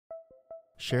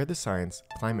Share the Science,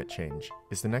 Climate Change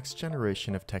is the next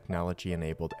generation of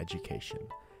technology-enabled education.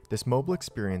 This mobile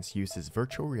experience uses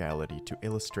virtual reality to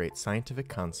illustrate scientific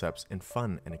concepts in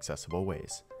fun and accessible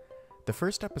ways. The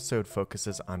first episode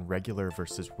focuses on regular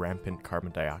versus rampant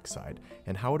carbon dioxide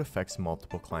and how it affects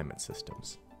multiple climate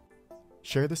systems.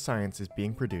 Share the Science is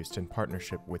being produced in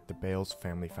partnership with the Bales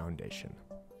Family Foundation.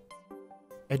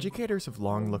 Educators have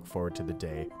long looked forward to the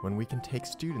day when we can take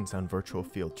students on virtual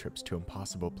field trips to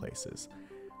impossible places.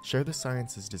 Share the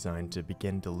Science is designed to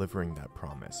begin delivering that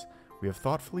promise. We have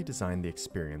thoughtfully designed the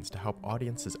experience to help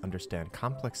audiences understand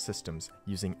complex systems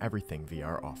using everything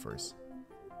VR offers.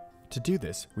 To do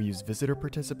this, we use visitor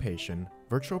participation,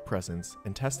 virtual presence,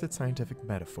 and tested scientific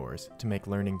metaphors to make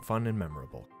learning fun and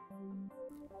memorable.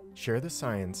 Share the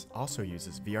Science also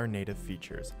uses VR native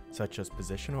features such as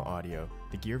positional audio,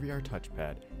 the Gear VR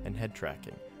touchpad, and head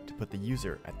tracking to put the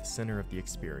user at the center of the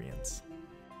experience.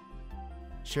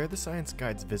 Share the Science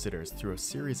guides visitors through a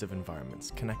series of environments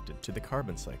connected to the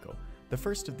carbon cycle. The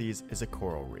first of these is a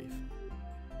coral reef.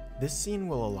 This scene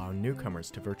will allow newcomers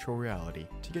to virtual reality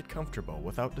to get comfortable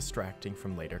without distracting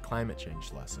from later climate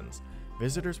change lessons.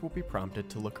 Visitors will be prompted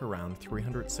to look around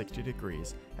 360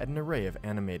 degrees at an array of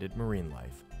animated marine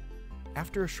life.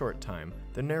 After a short time,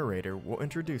 the narrator will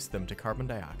introduce them to carbon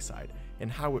dioxide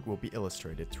and how it will be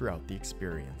illustrated throughout the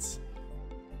experience.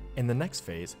 In the next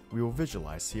phase, we will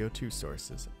visualize CO2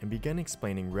 sources and begin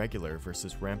explaining regular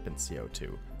versus rampant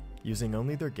CO2. Using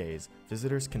only their gaze,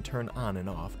 visitors can turn on and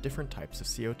off different types of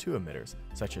CO2 emitters,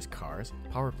 such as cars,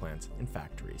 power plants, and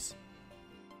factories.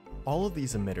 All of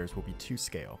these emitters will be to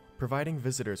scale, providing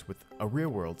visitors with a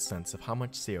real-world sense of how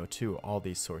much CO2 all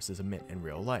these sources emit in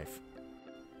real life.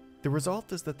 The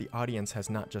result is that the audience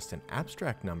has not just an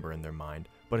abstract number in their mind,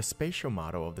 but a spatial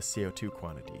model of the CO2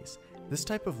 quantities. This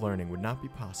type of learning would not be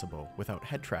possible without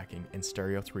head tracking and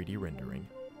stereo 3D rendering.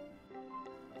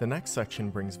 The next section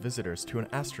brings visitors to an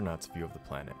astronaut's view of the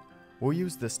planet. We'll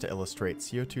use this to illustrate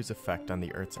CO2's effect on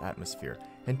the Earth's atmosphere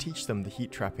and teach them the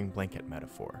heat-trapping blanket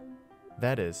metaphor.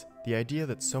 That is, the idea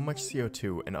that so much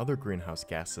CO2 and other greenhouse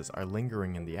gases are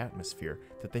lingering in the atmosphere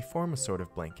that they form a sort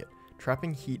of blanket,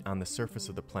 trapping heat on the surface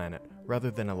of the planet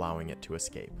rather than allowing it to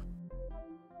escape.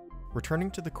 Returning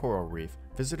to the coral reef,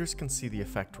 visitors can see the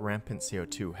effect rampant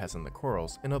CO2 has on the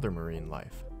corals and other marine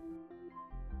life.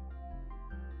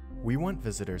 We want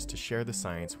visitors to share the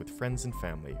science with friends and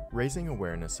family, raising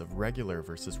awareness of regular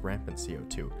versus rampant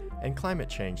CO2 and climate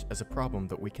change as a problem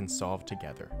that we can solve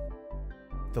together.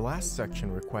 The last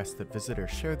section requests that visitors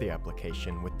share the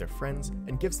application with their friends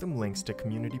and gives them links to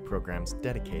community programs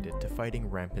dedicated to fighting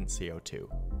rampant CO2.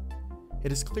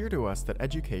 It is clear to us that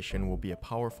education will be a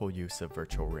powerful use of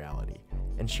virtual reality,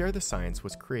 and Share the Science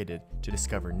was created to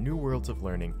discover new worlds of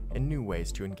learning and new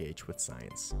ways to engage with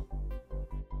science.